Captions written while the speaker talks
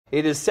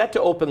It is set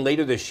to open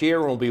later this year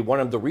and will be one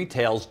of the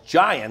retail's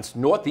giant's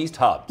Northeast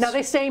hubs. Now,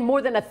 they say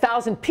more than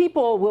 1,000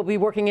 people will be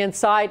working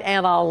inside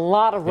and a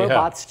lot of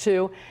robots,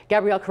 too.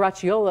 Gabrielle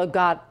Caracciolo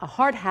got a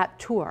hard hat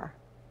tour.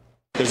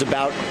 There's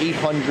about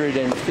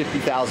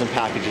 850,000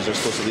 packages are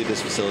supposed to leave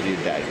this facility a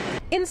day.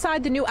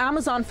 Inside the new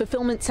Amazon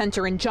fulfillment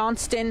center in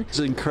Johnston, it's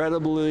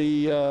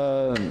incredibly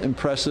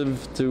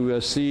impressive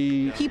to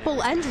see.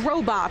 People and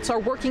robots are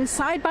working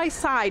side by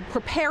side,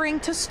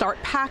 preparing to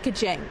start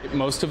packaging.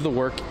 Most of the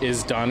work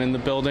is done in the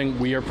building.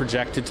 We are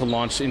projected to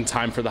launch in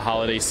time for the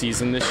holiday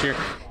season this year.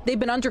 They've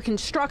been under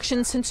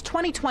construction since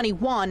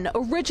 2021,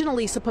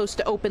 originally supposed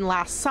to open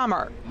last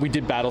summer. We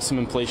did battle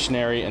some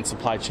inflationary and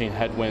supply chain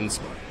headwinds.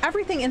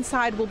 Everything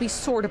inside will be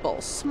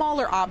sortable,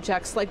 smaller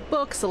objects like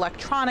books,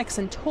 electronics,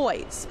 and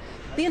toys.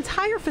 The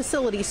entire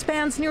facility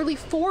spans nearly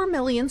 4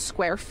 million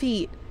square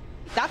feet.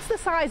 That's the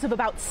size of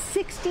about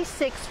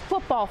 66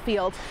 football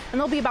fields, and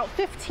there'll be about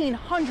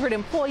 1,500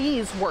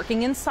 employees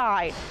working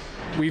inside.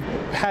 We've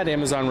had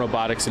Amazon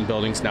robotics in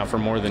buildings now for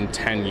more than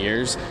 10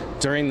 years.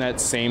 During that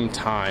same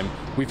time,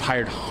 we've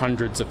hired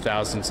hundreds of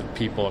thousands of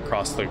people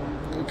across the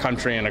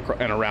country and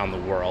around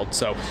the world.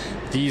 So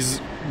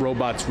these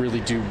robots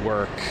really do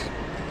work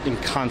in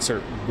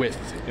concert with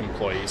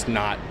employees,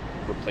 not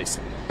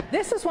replacing them.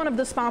 This is one of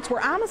the spots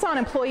where Amazon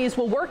employees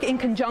will work in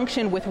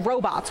conjunction with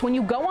robots. When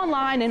you go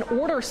online and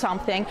order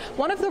something,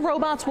 one of the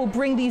robots will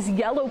bring these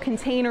yellow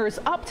containers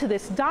up to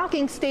this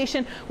docking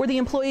station where the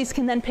employees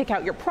can then pick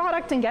out your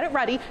product and get it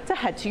ready to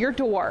head to your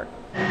door.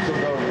 So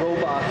the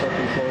robots are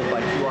controlled by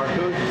QR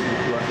codes. You see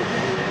the QR code.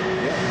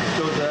 Yeah.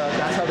 So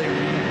that's how they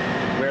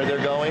read where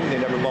they're going. They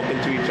never bump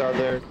into each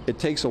other. It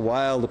takes a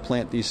while to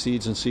plant these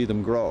seeds and see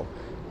them grow.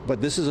 But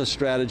this is a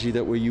strategy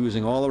that we're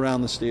using all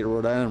around the state of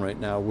Rhode Island right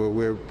now, where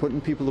we're putting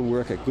people to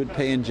work at good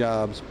paying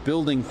jobs,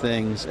 building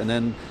things, and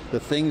then the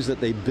things that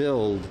they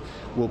build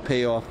will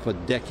pay off for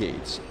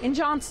decades. In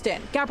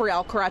Johnston,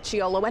 Gabrielle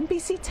Caracciolo,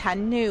 NBC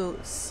 10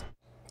 News.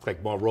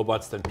 Like more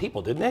robots than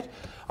people, didn't it?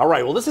 All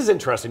right, well, this is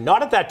interesting.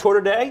 Not at that tour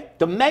today.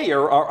 The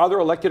mayor or other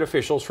elected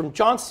officials from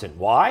Johnston.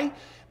 Why?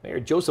 Mayor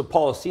Joseph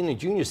Policina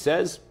Jr.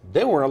 says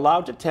they weren't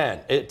allowed to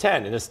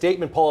attend. In a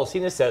statement,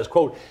 Policina says,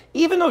 quote,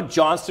 even though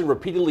Johnston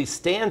repeatedly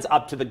stands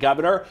up to the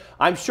governor,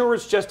 I'm sure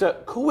it's just a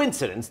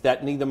coincidence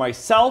that neither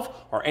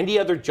myself or any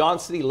other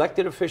Johnston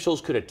elected officials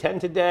could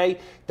attend today.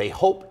 They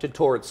hope to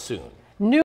tour it soon.